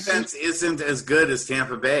major defense isn't as good as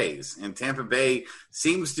Tampa Bay's, and Tampa Bay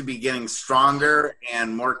seems to be getting stronger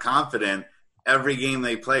and more confident every game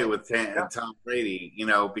they play with Tom Brady,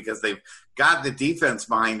 because they've got the defense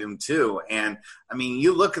behind him too. And I mean,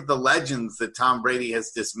 you look at the legends that Tom Brady has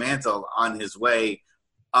dismantled on his way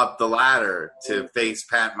up the ladder to face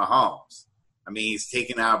Pat Mahomes. I mean, he's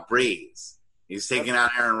taken out Breeze. He's taken out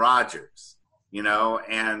Aaron Rodgers,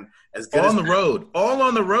 and as good all as on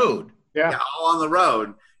the road. Yeah, all on the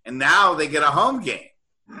road. And now they get a home game.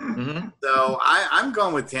 Mm-hmm. So I'm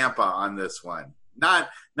going with Tampa on this one. Not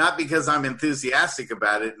because I'm enthusiastic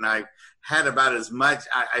about it, and I've had about as much.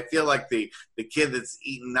 I feel like the kid that's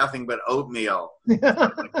eaten nothing but oatmeal for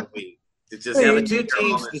like a week. The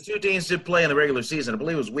two teams did play in the regular season. I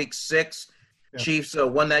believe it was week 6. Yeah. Chiefs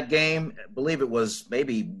won that game. I believe it was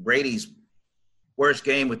maybe Brady's worst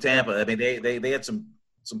game with Tampa. I mean, they had some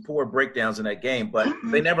poor breakdowns in that game, but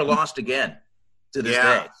they never lost again to this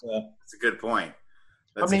day. So that's a good point.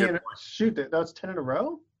 Shoot, that's 10 in a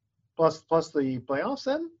row, plus the playoffs.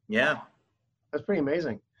 Then that's pretty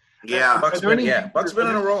amazing. Yeah, Bucks been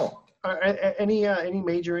on a roll. Any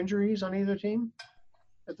major injuries on either team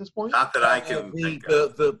at this point? Not that I can think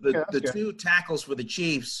of. The 2 tackles for the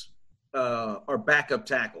Chiefs are backup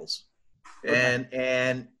tackles, and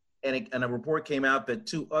a report came out that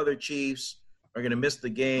 2 other Chiefs are going to miss the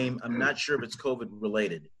game. I'm not sure if it's COVID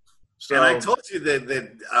related. So, and I told you that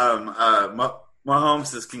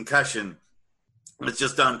Mahomes' concussion was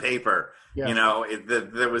just on paper. Yeah.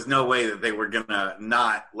 There was no way that they were going to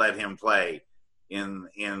not let him play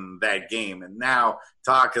in that game. And now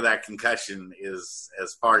talk of that concussion is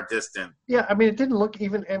as far distant. Yeah, I mean, it didn't look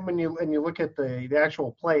even, and when you look at the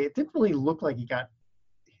actual play, it didn't really look like he got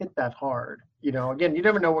hit that hard. Again, you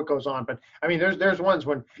never know what goes on, but I mean, there's ones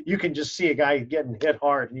when you can just see a guy getting hit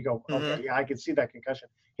hard, and you go, okay, yeah, I can see that concussion.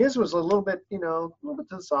 His was a little bit, a little bit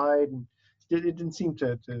to the side, and it didn't seem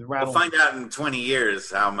to rattle. We'll find out in 20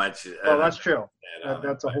 years how much. Well, that's true.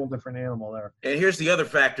 That's a whole different animal there. And here's the other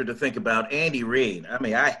factor to think about: Andy Reid. I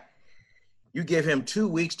mean, you give him 2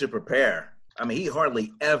 weeks to prepare. I mean, he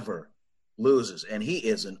hardly ever loses, and he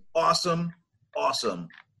is an awesome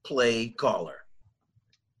play caller.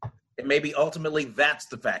 And maybe ultimately that's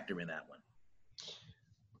the factor in that one.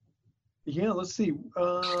 Yeah, let's see.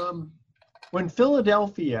 When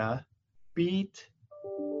Philadelphia beat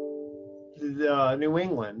the New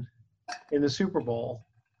England in the Super Bowl,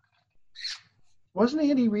 wasn't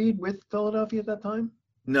Andy Reid with Philadelphia at that time?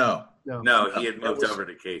 No, he had moved over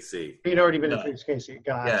to KC. He'd already been at KC.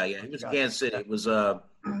 Yeah, he was in Kansas City. It was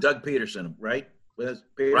Doug Peterson, right? Right,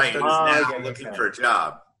 he's now looking for a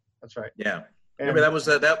job. That's right. Yeah. Remember that was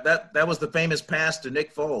that was the famous pass to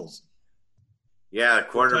Nick Foles. Yeah,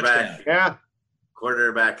 quarterback. Yeah,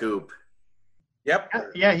 quarterback hoop. Yep.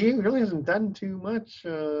 Yeah, he really hasn't done too much.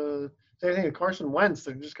 Same thing with Carson Wentz.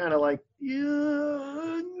 They're just kind of like,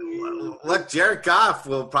 yeah. Look, Jared Goff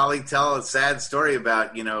will probably tell a sad story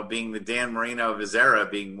about being the Dan Marino of his era,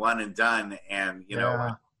 being one and done, and you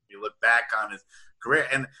look back on his career.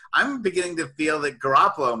 And I'm beginning to feel that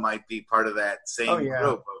Garoppolo might be part of that same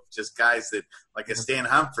group of just guys that, like a Stan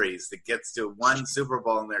Humphries, that gets to one Super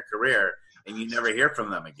Bowl in their career and you never hear from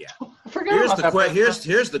them again. Here's the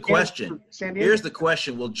question. Here's the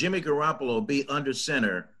question. Will Jimmy Garoppolo be under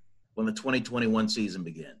center when the 2021 season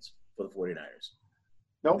begins for the 49ers?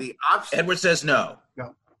 No. The option. Edward says no.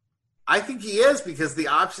 No. I think he is, because the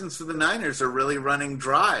options for the Niners are really running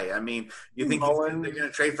dry. I mean, you think they're going to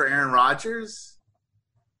trade for Aaron Rodgers?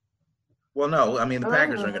 Well, no. I mean, the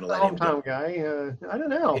Packers aren't going to let him go. Guy. I don't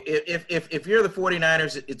know. If you're the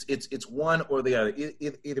 49ers, it's one or the other.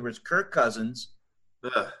 Either it's Kirk Cousins,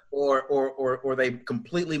 or they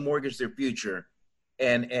completely mortgage their future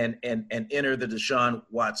and enter the Deshaun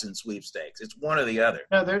Watson sweepstakes. It's one or the other.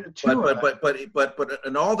 No, there are two. But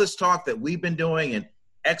in all this talk that we've been doing and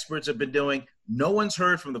experts have been doing, no one's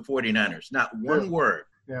heard from the 49ers. Not one word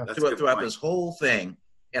throughout this whole thing.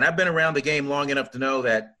 And I've been around the game long enough to know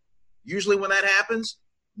that usually when that happens,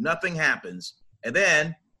 nothing happens. And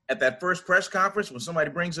then at that first press conference, when somebody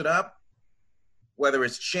brings it up, whether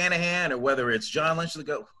it's Shanahan or whether it's John Lynch, they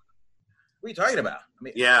go, what are you talking about? I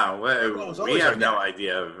mean, we have no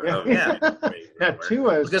idea.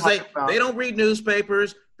 Because they don't read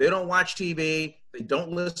newspapers, they don't watch TV, they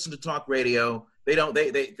don't listen to talk radio. They're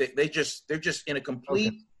just in a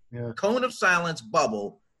complete cone of silence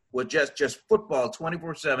bubble with just football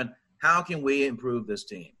 24/7. How can we improve this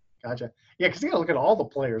team? Gotcha. Yeah, because you got to look at all the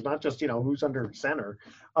players, not just who's under center.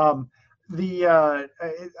 I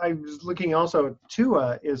was looking also.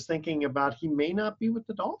 Tua is thinking about he may not be with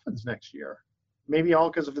the Dolphins next year. Maybe all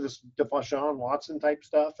because of this Deshaun Watson type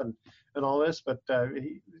stuff and all this. But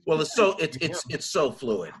it's so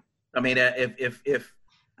fluid. I mean, if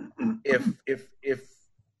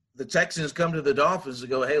the Texans come to the Dolphins and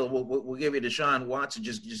go, hey, we'll give you Deshaun Watson,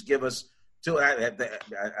 just give us Tua.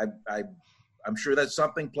 I'm sure that's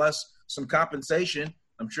something plus some compensation.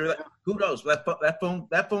 I'm sure that who knows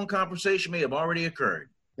that phone conversation may have already occurred.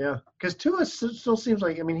 Yeah, because Tua still seems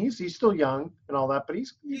like he's still young and all that, but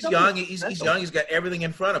he's young. He's young. He's got everything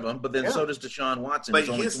in front of him. But then so does Deshaun Watson. But he's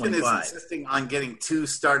only Houston 25. is insisting on getting 2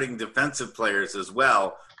 starting defensive players as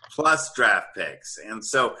well, plus draft picks, and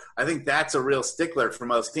so I think that's a real stickler for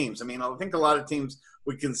most teams. I mean, I think a lot of teams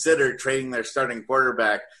would consider trading their starting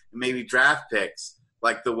quarterback and maybe draft picks,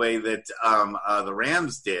 like the way that the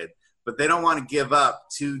Rams did, but they don't want to give up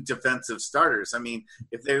 2 defensive starters. I mean,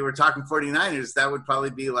 if they were talking 49ers, that would probably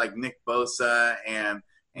be like Nick Bosa and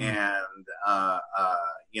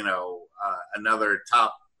another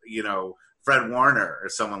top, Fred Warner or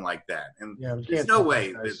someone like that. And there's no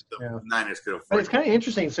way that the Niners could afford. But it's kind of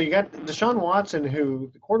interesting. So you got Deshaun Watson, who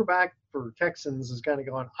the quarterback for Texans is kind of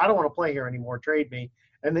going, I don't want to play here anymore, trade me.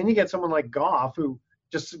 And then you get someone like Goff, who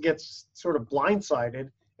just gets sort of blindsided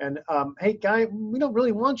and, hey, guy, we don't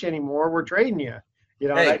really want you anymore. We're trading you.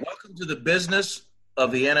 Welcome to the business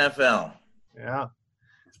of the NFL. Yeah.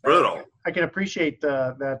 It's brutal. I can appreciate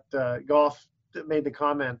that Goff made the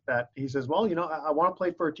comment that he says, well, I want to play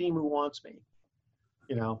for a team who wants me,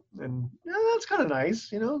 and that's kind of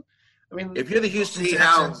nice, I mean, if you're the Houston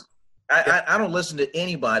Texans, I don't listen to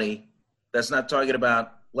anybody that's not talking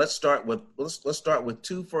about, let's start with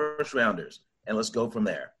 2 first rounders. and let's go from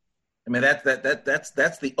there. I mean, that's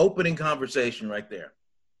the opening conversation right there.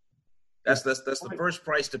 That's the first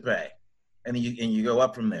price to pay, and then you go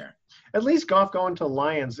up from there. At least Goff going to the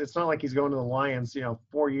Lions. It's not like he's going to the Lions,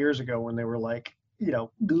 4 years ago when they were like,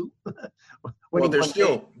 goop. Well, they're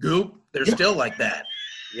still goop. They're still like that.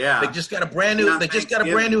 Yeah, they just got a brand new. They just got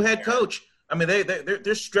a brand new head coach. I mean,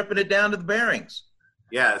 they're stripping it down to the bearings.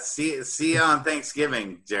 Yeah, see you on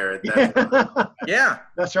Thanksgiving, Jared. Yeah,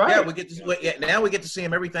 that's right. Yeah, now we get to see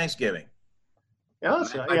him every Thanksgiving. Yeah,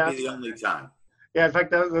 that's that might be the only time. Yeah, in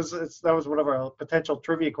fact, that was one of our potential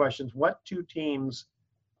trivia questions. What two teams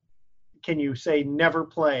can you say never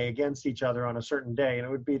play against each other on a certain day? And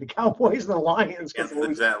it would be the Cowboys and the Lions. And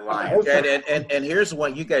here's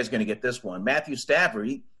one. You guys are going to get this one. Matthew Stafford,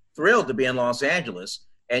 thrilled to be in Los Angeles.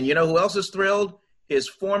 And you know who else is thrilled? His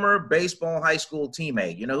former baseball high school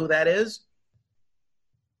teammate. You know who that is?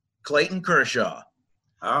 Clayton Kershaw.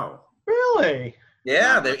 Oh. Really?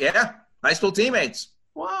 Yeah, high school teammates.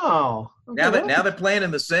 Wow. Okay, now they're playing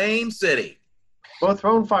in the same city. Both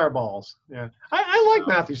throwing fireballs. Yeah. I like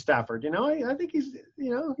Matthew Stafford. I think he's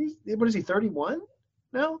what is he, 31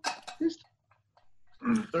 now? He's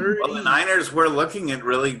 30. Well, the Niners were looking at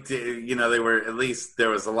really, they were, at least there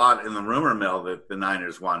was a lot in the rumor mill that the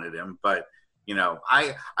Niners wanted him, but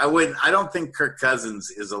I don't think Kirk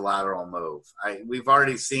Cousins is a lateral move. We've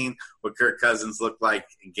already seen what Kirk Cousins looked like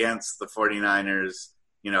against the 49ers,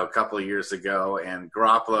 a couple of years ago, and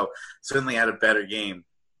Garoppolo certainly had a better game.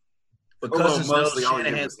 But Cousins knows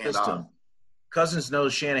Shanahan's system. Cousins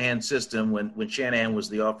knows Shanahan's system when Shanahan was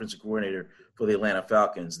the offensive coordinator for the Atlanta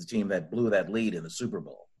Falcons, the team that blew that lead in the Super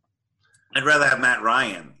Bowl. I'd rather have Matt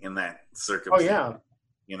Ryan in that circumstance. Oh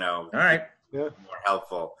yeah. All right. Yeah. More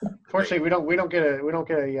helpful. Fortunately, we don't get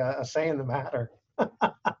a say in the matter.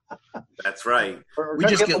 That's right. We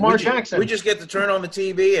just get to turn on the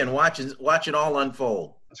TV and watch it all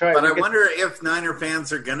unfold. That's right. But I wonder if Niner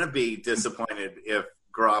fans are going to be disappointed if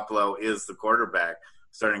Garoppolo is the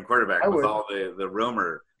starting quarterback, with all the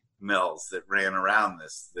rumor mills that ran around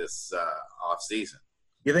this off season.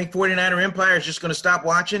 You think 49er Empire is just going to stop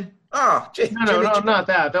watching? Oh, no, not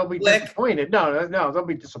that. They'll be disappointed. No, they'll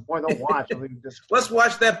be disappointed. They'll watch. Let's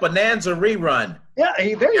watch that Bonanza rerun. Yeah,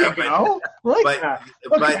 there you go. But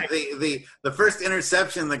the first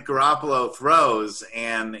interception that Garoppolo throws,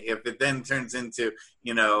 and if it then turns into,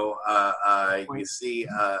 you see,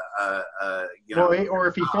 or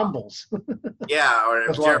if he fumbles. Yeah, or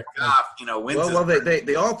if Jared Goff, wins. Well,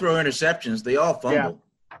 they all throw interceptions. They all fumble.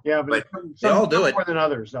 Yeah, but they all do it more than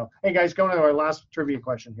others, though. Hey, guys, going to our last trivia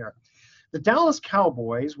question here. The Dallas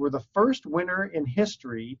Cowboys were the first winner in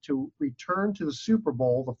history to return to the Super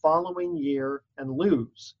Bowl the following year and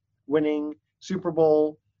lose, winning Super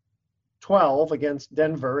Bowl 12 against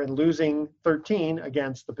Denver and losing 13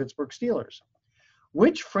 against the Pittsburgh Steelers.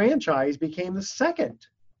 Which franchise became the second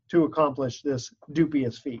to accomplish this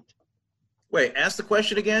dubious feat? Wait, ask the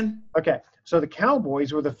question again. Okay, so the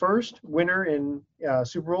Cowboys were the first winner in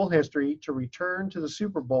Super Bowl history to return to the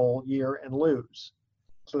Super Bowl year and lose.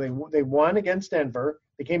 So they won against Denver.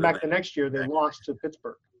 They came back the next year. They lost to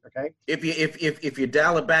Pittsburgh. Okay. If you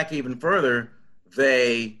dial it back even further,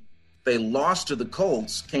 they lost to the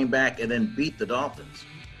Colts, came back, and then beat the Dolphins.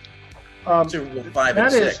 Super Bowl 5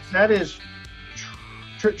 and 6. That is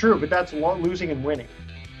true, but that's losing and winning.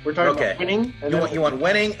 We're talking about winning. And you want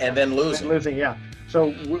winning and then losing. Losing, yeah.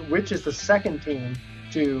 So which is the second team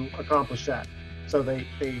to accomplish that? So they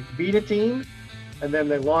beat a team, and then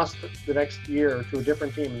they lost the next year to a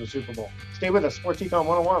different team in the Super Bowl. Stay with us. Sports Econ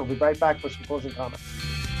 101. We'll be right back with some closing comments.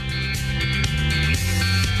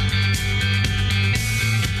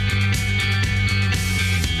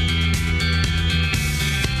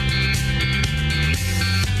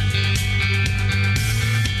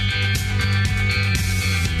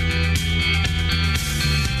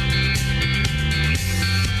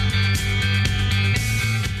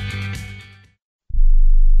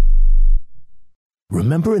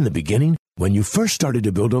 Remember in the beginning, when you first started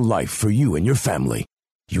to build a life for you and your family,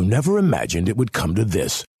 you never imagined it would come to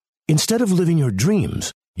this. Instead of living your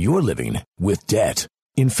dreams, you're living with debt.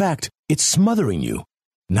 In fact, it's smothering you.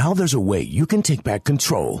 Now there's a way you can take back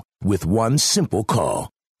control with one simple call.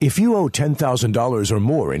 If you owe $10,000 or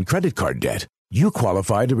more in credit card debt, you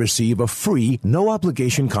qualify to receive a free,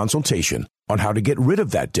 no-obligation consultation on how to get rid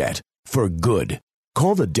of that debt for good.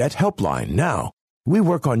 Call the Debt Helpline now. We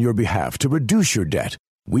work on your behalf to reduce your debt.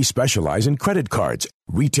 We specialize in credit cards,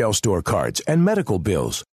 retail store cards, and medical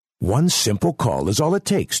bills. One simple call is all it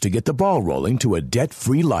takes to get the ball rolling to a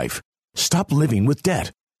debt-free life. Stop living with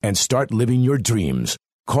debt and start living your dreams.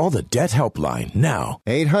 Call the Debt Helpline now.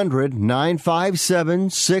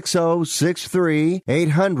 800-957-6063.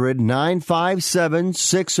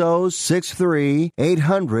 800-957-6063.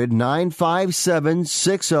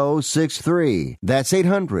 800-957-6063. That's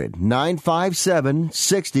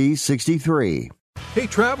 800-957-6063. Hey,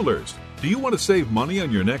 travelers, do you want to save money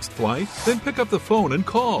on your next flight? Then pick up the phone and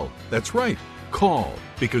call. That's right, call,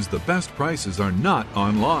 because the best prices are not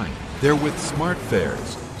online. They're with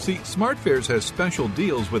SmartFares. See, SmartFares has special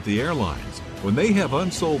deals with the airlines. When they have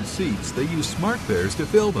unsold seats, they use SmartFares to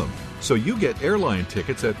fill them. So you get airline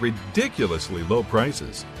tickets at ridiculously low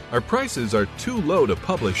prices. Our prices are too low to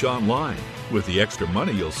publish online. With the extra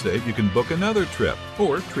money you'll save, you can book another trip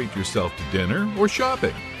or treat yourself to dinner or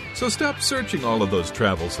shopping. So stop searching all of those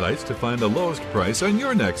travel sites to find the lowest price on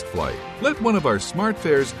your next flight. Let one of our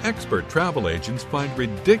SmartFares expert travel agents find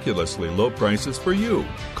ridiculously low prices for you.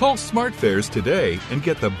 Call SmartFares today and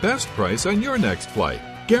get the best price on your next flight.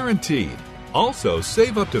 Guaranteed. Also,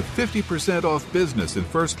 save up to 50% off business and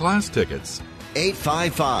first class tickets.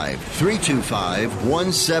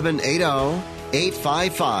 855-325-1780.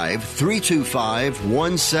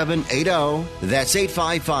 855-325-1780. That's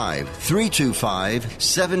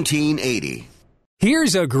 855-325-1780.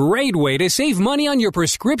 Here's a great way to save money on your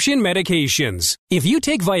prescription medications. If you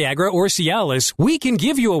take Viagra or Cialis, we can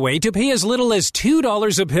give you a way to pay as little as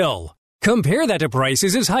 $2 a pill. Compare that to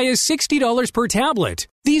prices as high as $60 per tablet.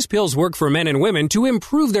 These pills work for men and women to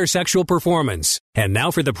improve their sexual performance. And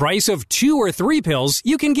now for the price of 2 or 3 pills,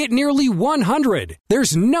 you can get nearly 100.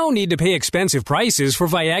 There's no need to pay expensive prices for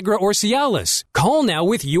Viagra or Cialis. Call now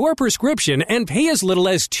with your prescription and pay as little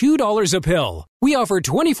as $2 a pill. We offer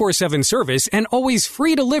 24/7 service and always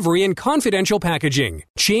free delivery and confidential packaging.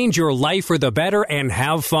 Change your life for the better and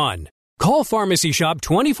have fun. Call Pharmacy Shop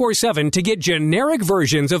 24/7 to get generic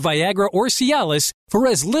versions of Viagra or Cialis for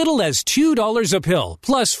as little as $2 a pill,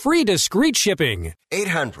 plus free discreet shipping.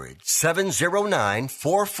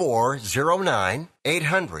 800-709-4409.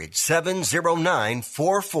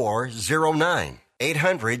 800-709-4409.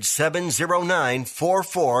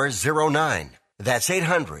 800-709-4409. That's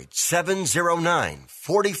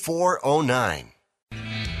 800-709-4409.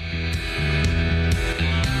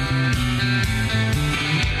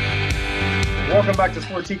 Welcome back to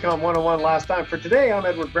Sports Econ 101. Last time for today, I'm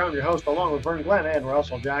Edward Brown, your host, along with Vern Glenn and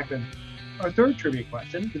Russell Jackman. Our third trivia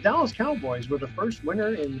question: the Dallas Cowboys were the first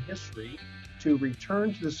winner in history to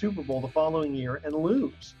return to the Super Bowl the following year and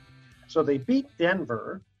lose. So they beat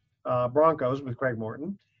Denver Broncos with Craig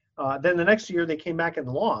Morton. Then the next year they came back and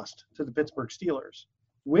lost to the Pittsburgh Steelers.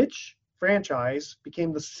 Which franchise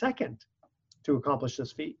became the second to accomplish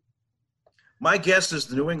this feat? My guess is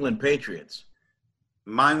the New England Patriots.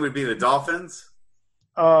 Mine would be the Dolphins.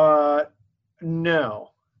 No.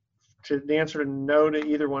 The answer to no to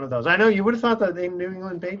either one of those. I know you would have thought that the New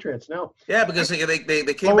England Patriots. No. Yeah, because they came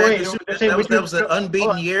back. That was an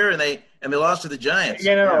unbeaten year, and they lost to the Giants.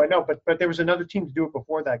 Yeah, I know, but there was another team to do it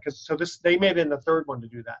before that, they may have been the third one to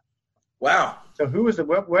do that. Wow. So who was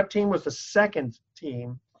what team was the second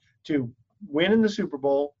team to win in the Super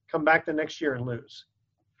Bowl, come back the next year and lose?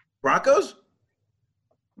 Broncos?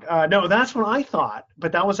 No, that's what I thought,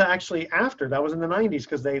 but that was actually after. That was in the 90s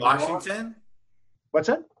because they Washington. Lost. What's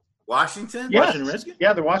that? Washington? Yes. Washington Redskins?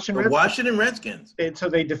 Yeah, the Washington Redskins. So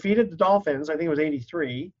they defeated the Dolphins. I think it was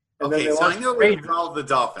 83. Okay, so I know it involved the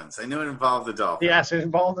Dolphins. Yes, it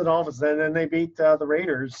involved the Dolphins. And then they beat the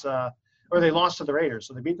Raiders, or they lost to the Raiders.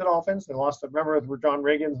 So they beat the Dolphins. They lost. Remember with John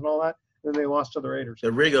Riggins and all that? And then they lost to the Raiders. The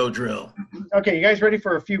Riggo drill. Okay, you guys ready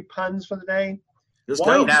for a few puns for the day? Let's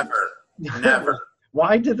go. Never.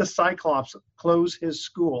 Why did the Cyclops close his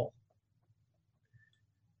school?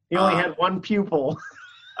 He only had one pupil.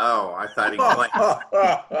 Oh, I thought he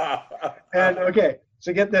And okay,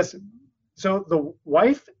 so get this. So the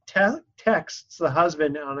wife texts the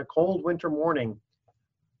husband on a cold winter morning.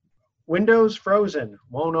 Windows frozen,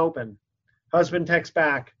 won't open. Husband texts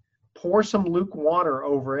back, pour some lukewarm water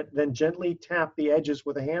over it, then gently tap the edges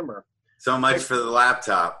with a hammer. So much for the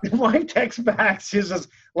laptop. Wife texts back. She says,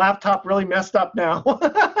 laptop really messed up now.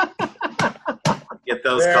 Get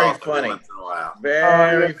those calls every once in a while.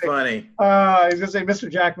 Very funny. I was going to say, Mr.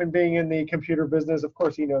 Jackman being in the computer business, of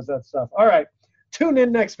course he knows that stuff. All right. Tune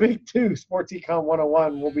in next week to Sports Econ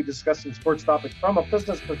 101. We'll be discussing sports topics from a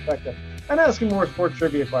business perspective and asking more sports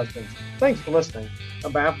trivia questions. Thanks for listening.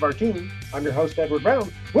 On behalf of our team, I'm your host, Edward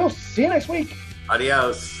Brown. We'll see you next week.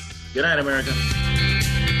 Adios. Good night, America.